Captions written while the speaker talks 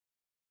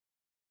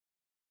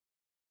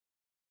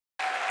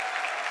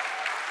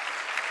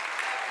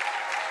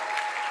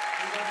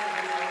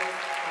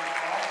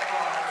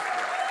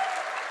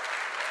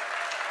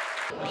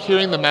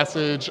hearing the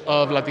message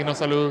of Latinos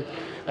Salud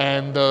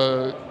and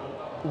the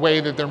way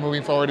that they're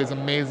moving forward is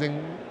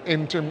amazing.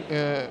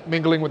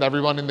 Mingling with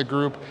everyone in the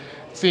group,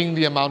 seeing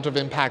the amount of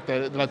impact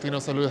that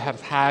Latinos Salud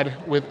has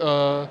had with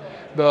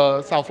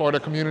the South Florida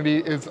community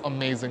is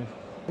amazing.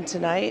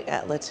 Tonight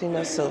at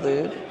Latinos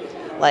Salud,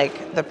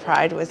 like the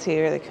pride was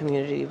here, the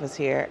community was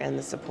here, and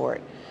the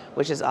support,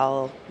 which is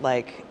all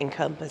like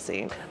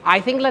encompassing. I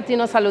think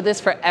Latino Salud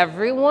is for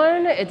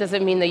everyone. It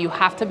doesn't mean that you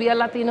have to be a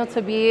Latino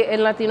to be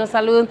in Latino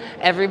Salud.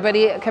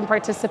 Everybody can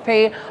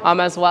participate,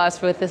 as well as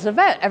with this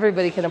event,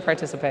 everybody can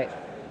participate.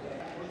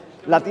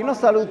 Latino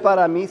Salud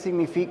para mí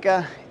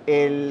significa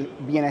el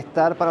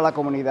bienestar para la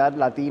comunidad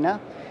latina,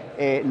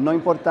 no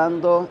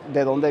importando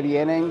de dónde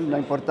vienen, no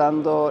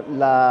importando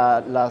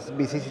las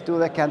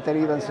vicisitudes que han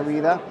tenido en su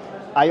vida.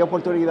 Hay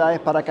oportunidades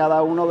para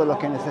cada uno de los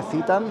que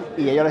necesitan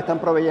y ellos le están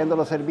proveyendo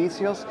los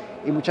servicios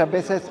y muchas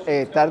veces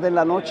tarde en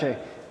la noche,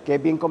 que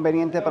es bien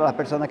conveniente para las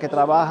personas que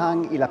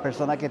trabajan y las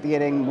personas que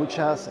tienen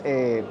muchas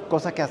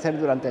cosas que hacer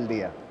durante el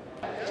día.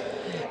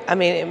 I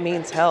mean, it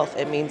means health,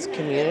 it means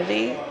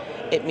community,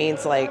 it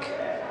means like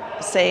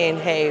saying,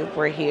 hey,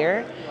 we're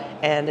here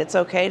and it's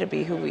okay to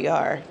be who we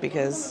are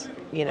because,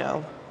 you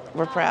know,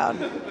 we're proud.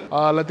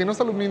 Latino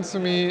Salud means to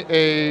me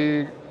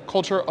a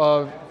culture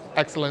of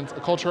excellence, a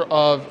culture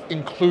of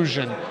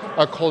inclusion,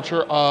 a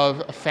culture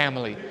of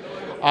family.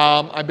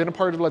 I've been a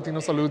part of Latino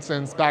Salud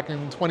since back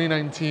in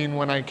 2019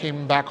 when I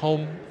came back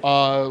home.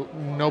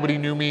 Nobody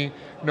knew me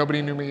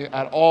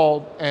at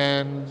all,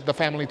 and the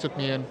family took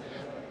me in.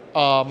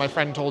 My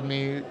friend told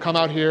me, come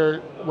out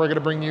here, we're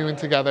gonna bring you in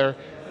together.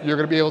 You're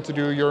gonna be able to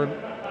do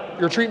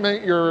your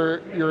treatment,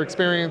 your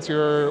experience,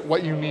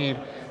 what you need.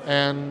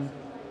 And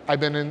I've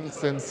been in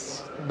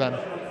since then.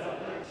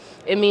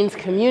 It means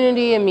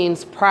community, it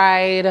means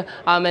pride,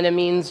 and it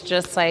means,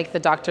 just like the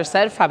doctor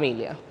said,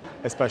 familia.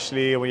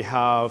 Especially when we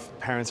have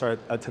parents who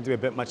tend to be a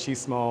bit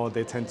machismo,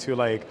 they tend to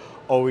like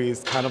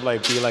always kind of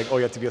like be like, oh,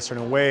 you have to be a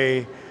certain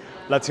way.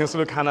 Latinos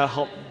Salud kind of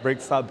help break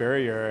that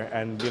barrier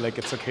and be like,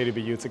 it's okay to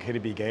be you, it's okay to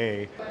be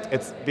gay.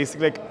 It's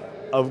basically like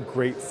a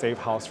great safe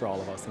house for all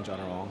of us in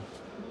general.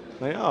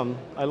 Yeah,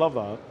 I love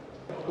that.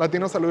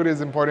 Latino Salud is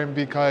important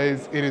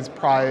because it is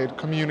pride,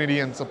 community,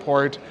 and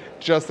support,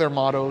 just their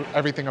motto,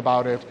 everything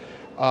about it.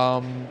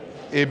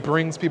 It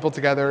brings people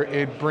together.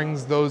 It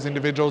brings those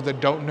individuals that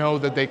don't know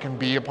that they can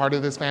be a part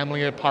of this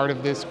family, a part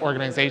of this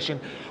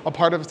organization, a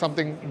part of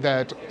something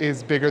that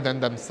is bigger than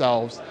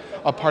themselves,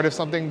 a part of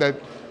something that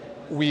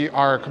we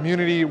are a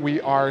community,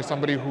 we are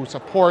somebody who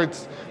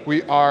supports,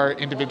 we are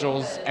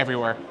individuals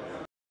everywhere.